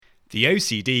The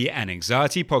OCD and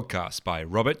Anxiety Podcast by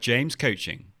Robert James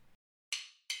Coaching.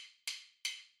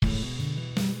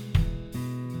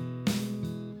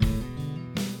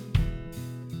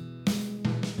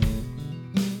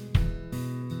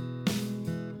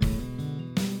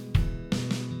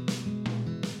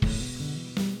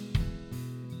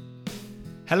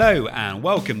 Hello and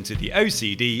welcome to the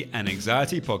OCD and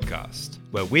Anxiety Podcast,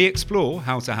 where we explore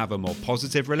how to have a more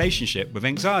positive relationship with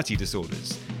anxiety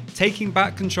disorders, taking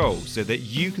back control so that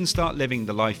you can start living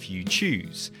the life you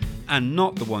choose and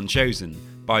not the one chosen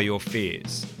by your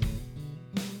fears.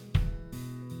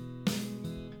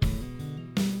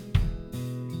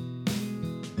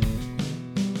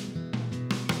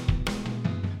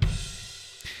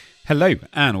 Hello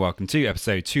and welcome to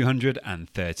episode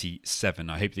 237.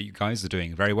 I hope that you guys are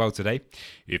doing very well today.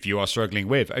 If you are struggling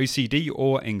with OCD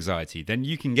or anxiety, then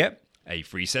you can get a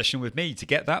free session with me. To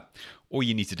get that, all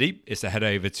you need to do is to head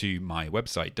over to my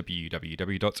website,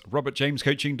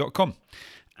 www.robertjamescoaching.com.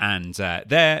 And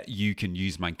there you can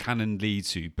use my Calendly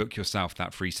to book yourself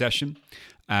that free session.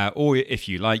 Or if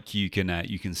you like, you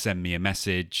can send me a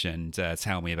message and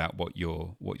tell me about what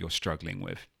you're struggling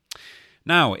with.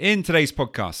 Now, in today's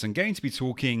podcast, I'm going to be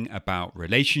talking about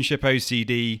relationship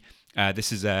OCD.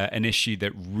 This is an issue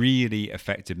that really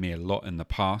affected me a lot in the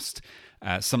past.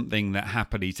 Something that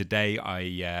happily today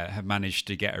I have managed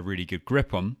to get a really good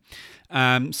grip on.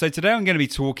 So today I'm going to be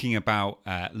talking about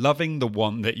loving the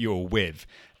one that you're with.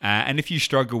 And if you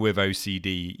struggle with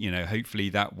OCD, hopefully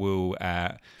that will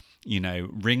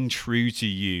ring true to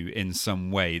you in some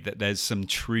way, that there's some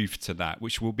truth to that,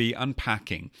 which we'll be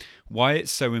unpacking why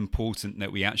it's so important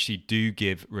that we actually do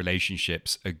give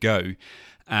relationships a go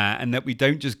and that we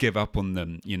don't just give up on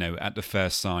them, at the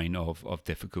first sign of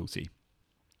difficulty.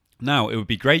 Now, it would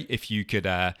be great if you could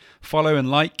follow and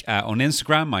like on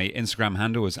Instagram. My Instagram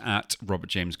handle is at Robert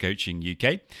James Coaching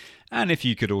UK. And if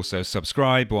you could also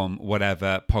subscribe on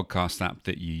whatever podcast app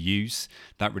that you use,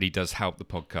 that really does help the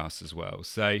podcast as well.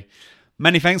 So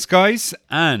many thanks, guys,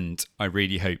 and I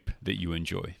really hope that you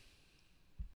enjoy.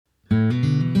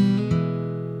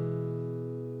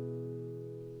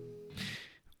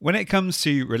 When it comes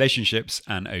to relationships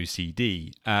and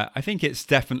OCD, I think it's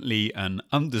definitely an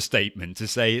understatement to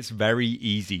say it's very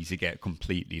easy to get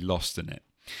completely lost in it.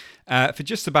 For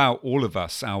just about all of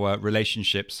us, our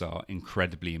relationships are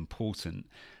incredibly important.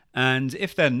 And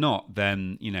if they're not,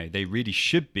 then, they really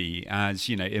should be, as,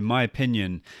 in my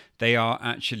opinion, they are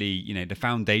actually, the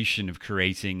foundation of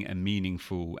creating a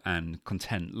meaningful and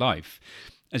content life.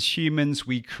 As humans,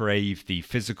 we crave the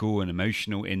physical and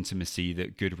emotional intimacy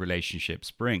that good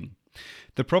relationships bring.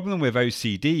 The problem with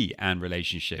OCD and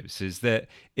relationships is that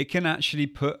it can actually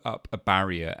put up a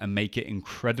barrier and make it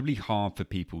incredibly hard for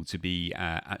people to be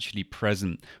actually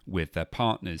present with their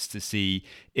partners to see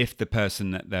if the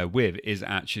person that they're with is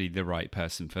actually the right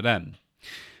person for them.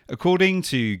 According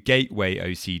to Gateway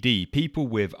OCD, people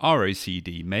with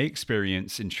ROCD may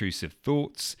experience intrusive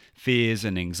thoughts, fears,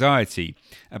 and anxiety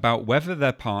about whether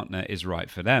their partner is right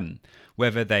for them,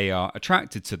 whether they are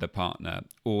attracted to the partner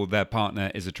or their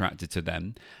partner is attracted to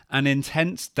them, and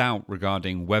intense doubt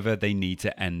regarding whether they need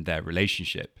to end their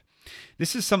relationship.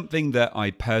 This is something that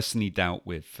I personally dealt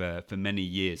with for many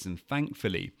years, and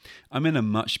thankfully, I'm in a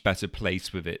much better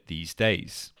place with it these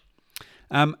days.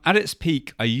 At its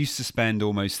peak, I used to spend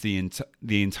almost the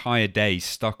entire day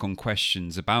stuck on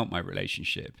questions about my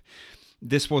relationship.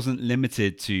 This wasn't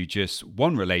limited to just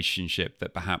one relationship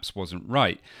that perhaps wasn't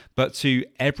right, but to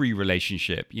every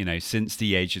relationship, since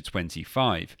the age of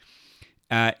 25.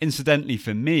 Incidentally,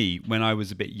 for me, when I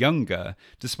was a bit younger,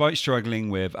 despite struggling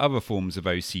with other forms of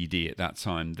OCD at that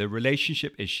time, the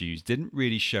relationship issues didn't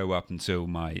really show up until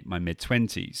my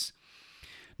mid-20s.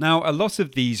 Now, a lot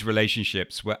of these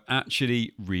relationships were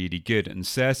actually really good and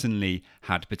certainly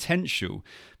had potential,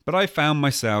 but I found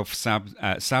myself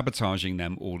sabotaging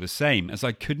them all the same, as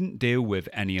I couldn't deal with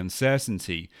any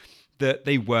uncertainty that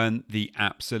they weren't the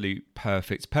absolute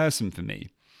perfect person for me.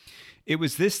 It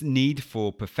was this need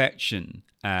for perfection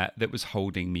that was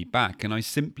holding me back, and I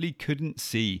simply couldn't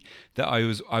see that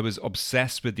I was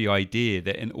obsessed with the idea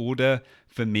that in order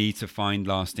for me to find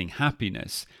lasting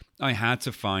happiness, I had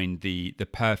to find the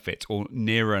perfect or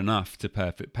near enough to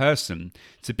perfect person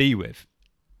to be with.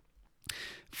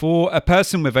 For a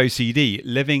person with OCD,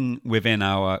 living within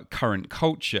our current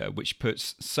culture, which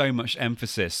puts so much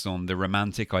emphasis on the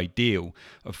romantic ideal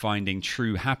of finding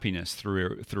true happiness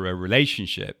through a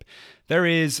relationship, there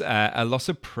is a lot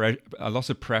of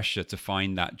pressure to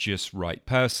find that just right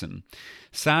person.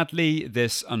 Sadly,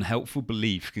 this unhelpful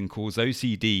belief can cause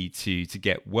OCD to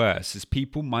get worse, as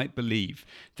people might believe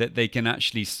that they can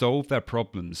actually solve their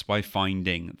problems by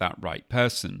finding that right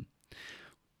person.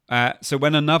 So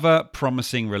when another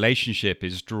promising relationship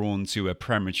is drawn to a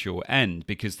premature end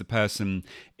because the person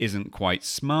isn't quite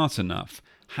smart enough,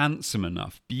 handsome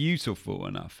enough, beautiful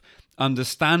enough,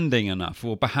 understanding enough,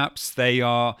 or perhaps they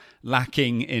are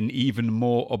lacking in even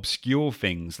more obscure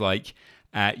things like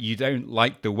you don't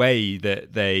like the way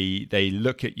that they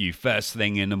look at you first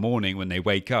thing in the morning when they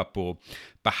wake up, or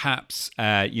perhaps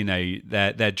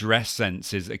their dress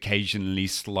sense is occasionally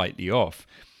slightly off.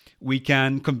 We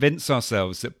can convince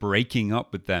ourselves that breaking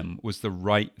up with them was the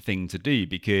right thing to do,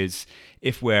 because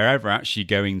if we're ever actually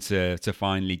going to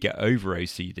finally get over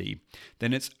OCD,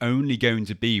 then it's only going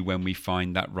to be when we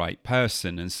find that right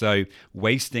person. And so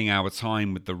wasting our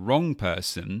time with the wrong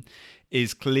person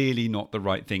is clearly not the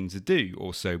right thing to do,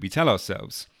 or so we tell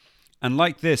ourselves. And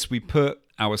like this, we put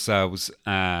ourselves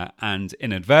and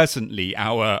inadvertently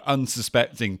our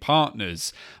unsuspecting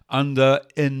partners under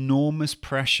enormous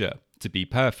pressure to be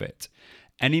perfect.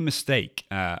 Any mistake,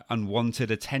 unwanted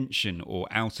attention, or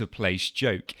out of place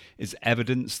joke is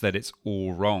evidence that it's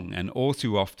all wrong. And all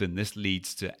too often, this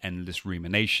leads to endless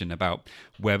rumination about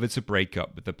whether to break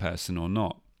up with the person or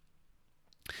not.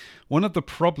 One of the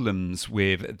problems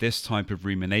with this type of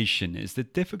rumination is the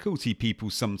difficulty people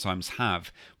sometimes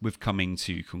have with coming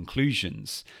to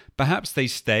conclusions. Perhaps they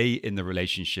stay in the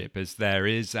relationship as there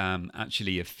is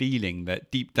actually a feeling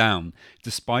that deep down,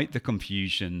 despite the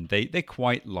confusion, they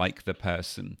quite like the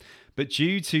person. But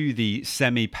due to the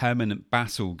semi-permanent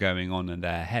battle going on in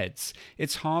their heads,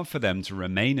 it's hard for them to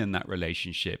remain in that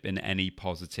relationship in any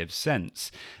positive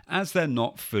sense, as they're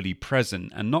not fully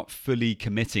present and not fully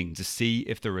committing to see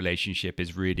if the relationship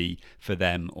is really for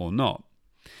them or not.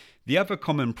 The other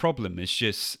common problem is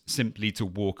just simply to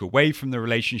walk away from the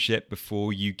relationship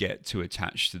before you get too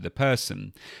attached to the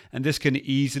person. And this can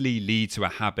easily lead to a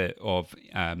habit of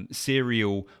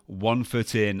serial 1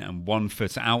 foot in and 1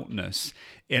 foot outness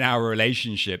in our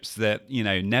relationships that,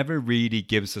 never really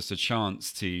gives us a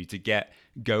chance to get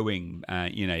going,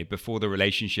 before the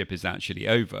relationship is actually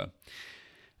over.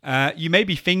 You may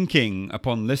be thinking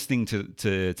upon listening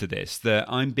to this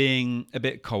that I'm being a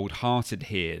bit cold-hearted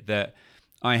here, that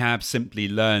I have simply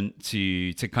learned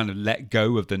to kind of let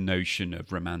go of the notion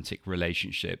of romantic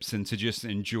relationships and to just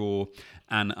endure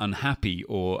an unhappy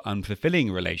or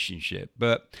unfulfilling relationship.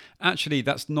 But actually,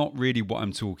 that's not really what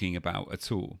I'm talking about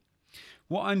at all.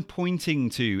 What I'm pointing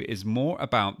to is more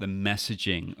about the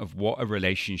messaging of what a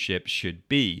relationship should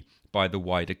be by the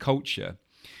wider culture.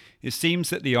 It seems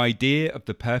that the idea of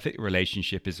the perfect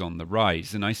relationship is on the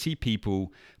rise, and I see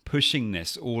people pushing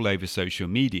this all over social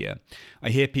media.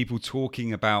 I hear people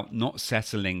talking about not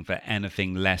settling for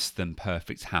anything less than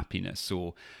perfect happiness,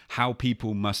 or how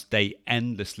people must date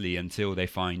endlessly until they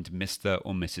find Mr.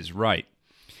 or Mrs. Right.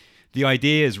 The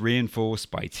idea is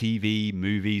reinforced by TV,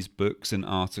 movies, books, and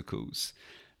articles.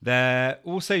 There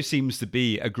also seems to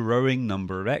be a growing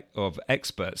number of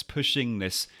experts pushing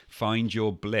this find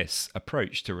your bliss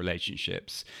approach to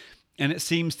relationships, and it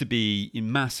seems to be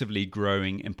massively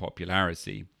growing in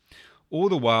popularity. All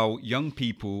the while, young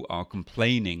people are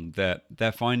complaining that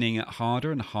they're finding it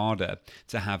harder and harder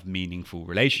to have meaningful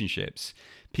relationships.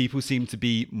 People seem to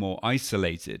be more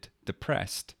isolated,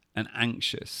 depressed, and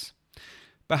anxious.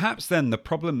 Perhaps then the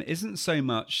problem isn't so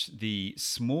much the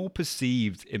small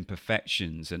perceived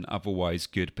imperfections and otherwise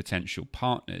good potential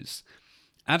partners,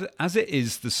 as it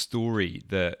is the story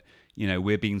that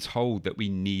we're being told that we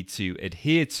need to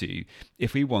adhere to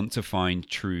if we want to find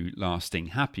true lasting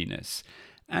happiness.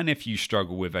 And if you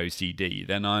struggle with OCD,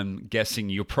 then I'm guessing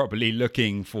you're probably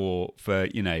looking for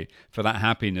that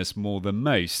happiness more than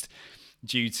most,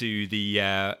 due to the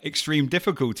extreme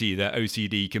difficulty that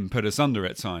OCD can put us under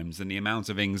at times and the amount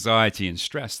of anxiety and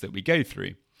stress that we go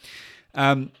through.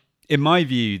 In my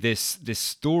view, this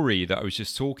story that I was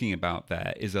just talking about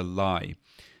there is a lie.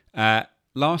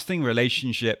 Lasting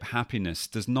relationship happiness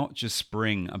does not just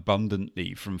spring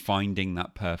abundantly from finding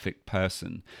that perfect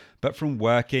person, but from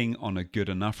working on a good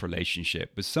enough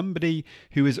relationship with somebody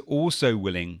who is also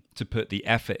willing to put the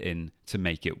effort in to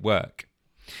make it work.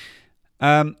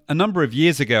 A number of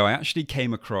years ago, I actually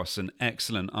came across an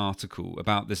excellent article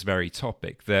about this very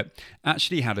topic that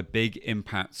actually had a big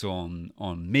impact on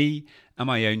me and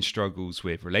my own struggles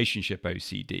with relationship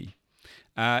OCD.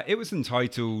 It was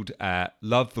entitled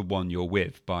Love the One You're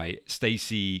With by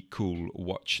Stacey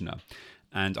Cool-Watchner,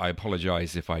 and I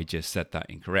apologize if I just said that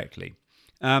incorrectly.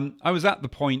 I was at the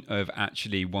point of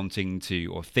actually wanting to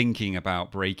or thinking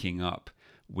about breaking up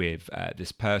with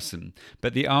this person,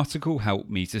 but the article helped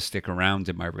me to stick around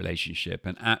in my relationship,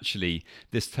 and actually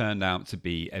this turned out to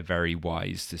be a very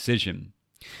wise decision.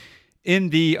 In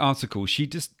the article, she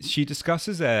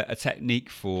discusses a technique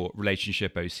for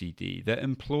relationship OCD that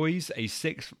employs a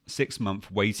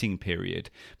six-month waiting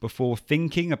period before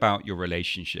thinking about your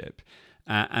relationship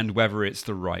and whether it's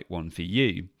the right one for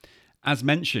you. As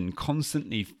mentioned,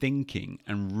 constantly thinking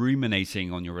and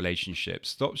ruminating on your relationship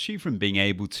stops you from being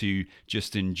able to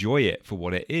just enjoy it for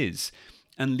what it is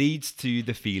and leads to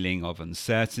the feeling of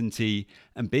uncertainty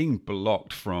and being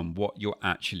blocked from what you're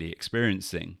actually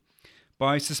experiencing.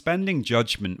 By suspending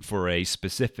judgment for a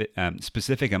specific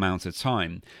amount of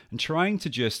time and trying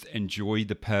to just enjoy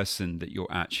the person that you're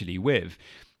actually with,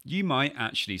 you might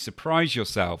actually surprise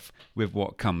yourself with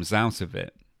what comes out of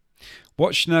it.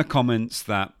 Wachner comments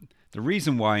that the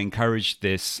reason why I encourage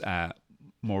this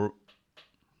moratorium.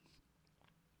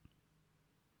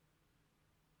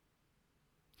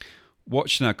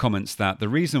 Wachner comments that the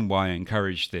reason why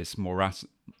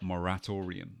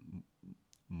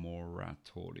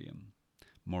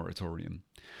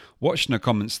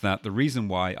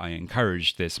I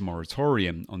encourage this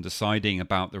moratorium on deciding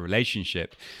about the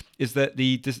relationship is that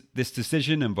this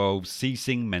decision involves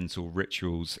ceasing mental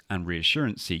rituals and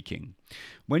reassurance seeking.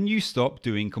 When you stop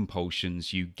doing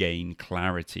compulsions, you gain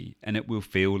clarity and it will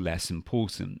feel less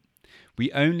important. We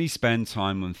only spend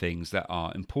time on things that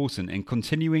are important, and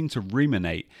continuing to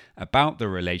ruminate about the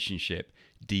relationship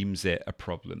deems it a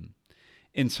problem.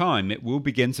 In time, it will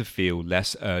begin to feel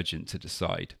less urgent to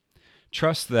decide.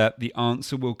 Trust that the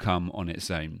answer will come on its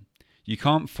own. You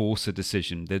can't force a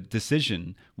decision. The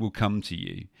decision will come to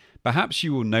you. Perhaps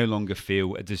you will no longer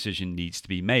feel a decision needs to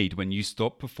be made when you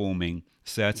stop performing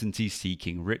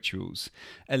certainty-seeking rituals.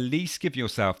 At least give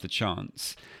yourself the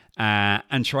chance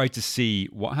and try to see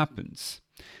what happens.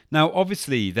 Now,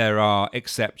 obviously, there are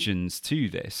exceptions to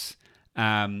this.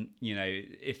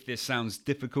 If this sounds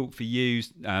difficult for you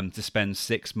to spend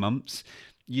 6 months,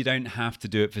 you don't have to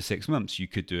do it for 6 months. You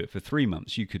could do it for 3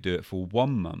 months. You could do it for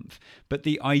 1 month. But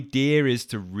the idea is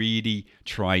to really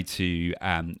try to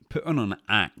put on an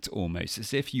act almost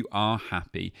as if you are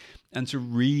happy, and to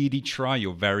really try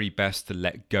your very best to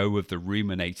let go of the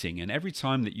ruminating. And every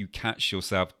time that you catch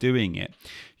yourself doing it,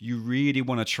 you really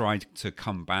want to try to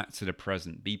come back to the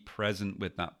present. Be present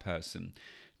with that person.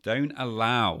 Don't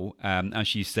allow, as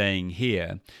she's saying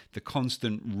here, the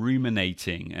constant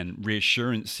ruminating and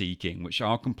reassurance seeking, which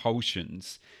are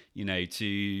compulsions,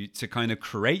 to kind of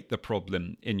create the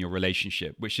problem in your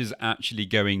relationship, which is actually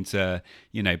going to,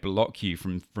 block you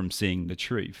from seeing the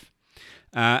truth.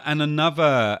 And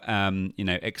another,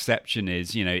 exception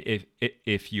is,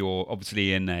 if you're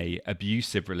obviously in a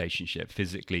abusive relationship,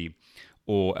 physically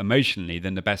or emotionally,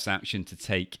 then the best action to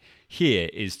take here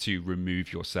is to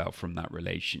remove yourself from that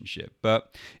relationship.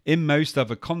 But in most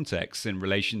other contexts in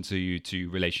relation to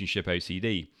relationship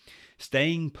OCD,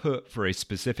 staying put for a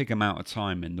specific amount of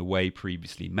time in the way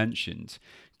previously mentioned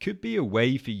could be a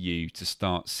way for you to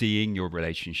start seeing your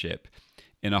relationship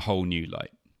in a whole new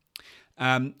light.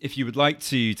 If you would like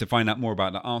to find out more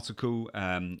about the article,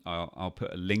 I'll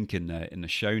put a link in the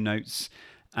show notes.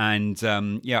 And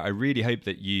I really hope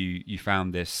that you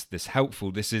found this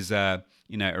helpful. This is a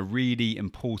really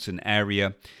important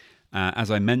area. As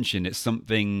I mentioned, it's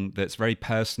something that's very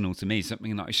personal to me,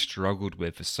 something that I struggled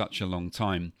with for such a long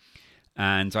time,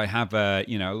 and I have a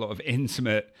lot of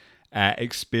intimate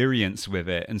experience with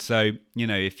it. And so,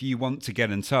 if you want to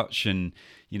get in touch and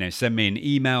send me an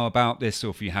email about this, or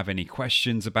if you have any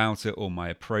questions about it or my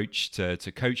approach to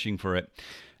coaching for it,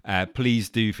 please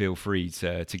do feel free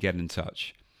to get in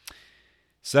touch.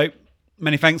 So,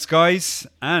 many thanks, guys,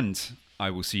 and I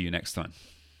will see you next time.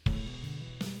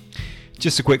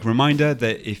 Just a quick reminder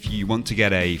that if you want to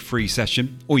get a free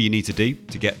session, all you need to do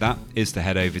to get that is to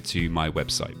head over to my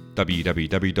website,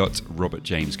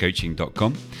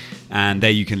 www.robertjamescoaching.com, and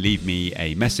there you can leave me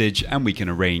a message and we can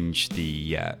arrange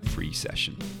the free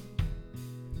session.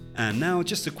 And now,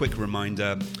 just a quick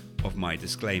reminder of my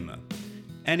disclaimer.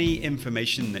 Any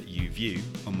information that you view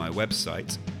on my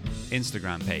website,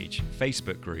 Instagram page,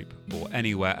 Facebook group, or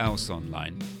anywhere else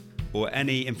online, or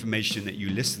any information that you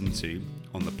listen to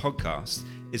on the podcast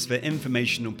is for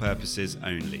informational purposes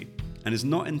only and is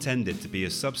not intended to be a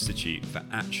substitute for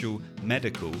actual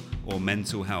medical or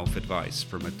mental health advice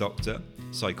from a doctor,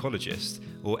 psychologist,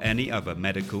 or any other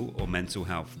medical or mental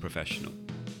health professional.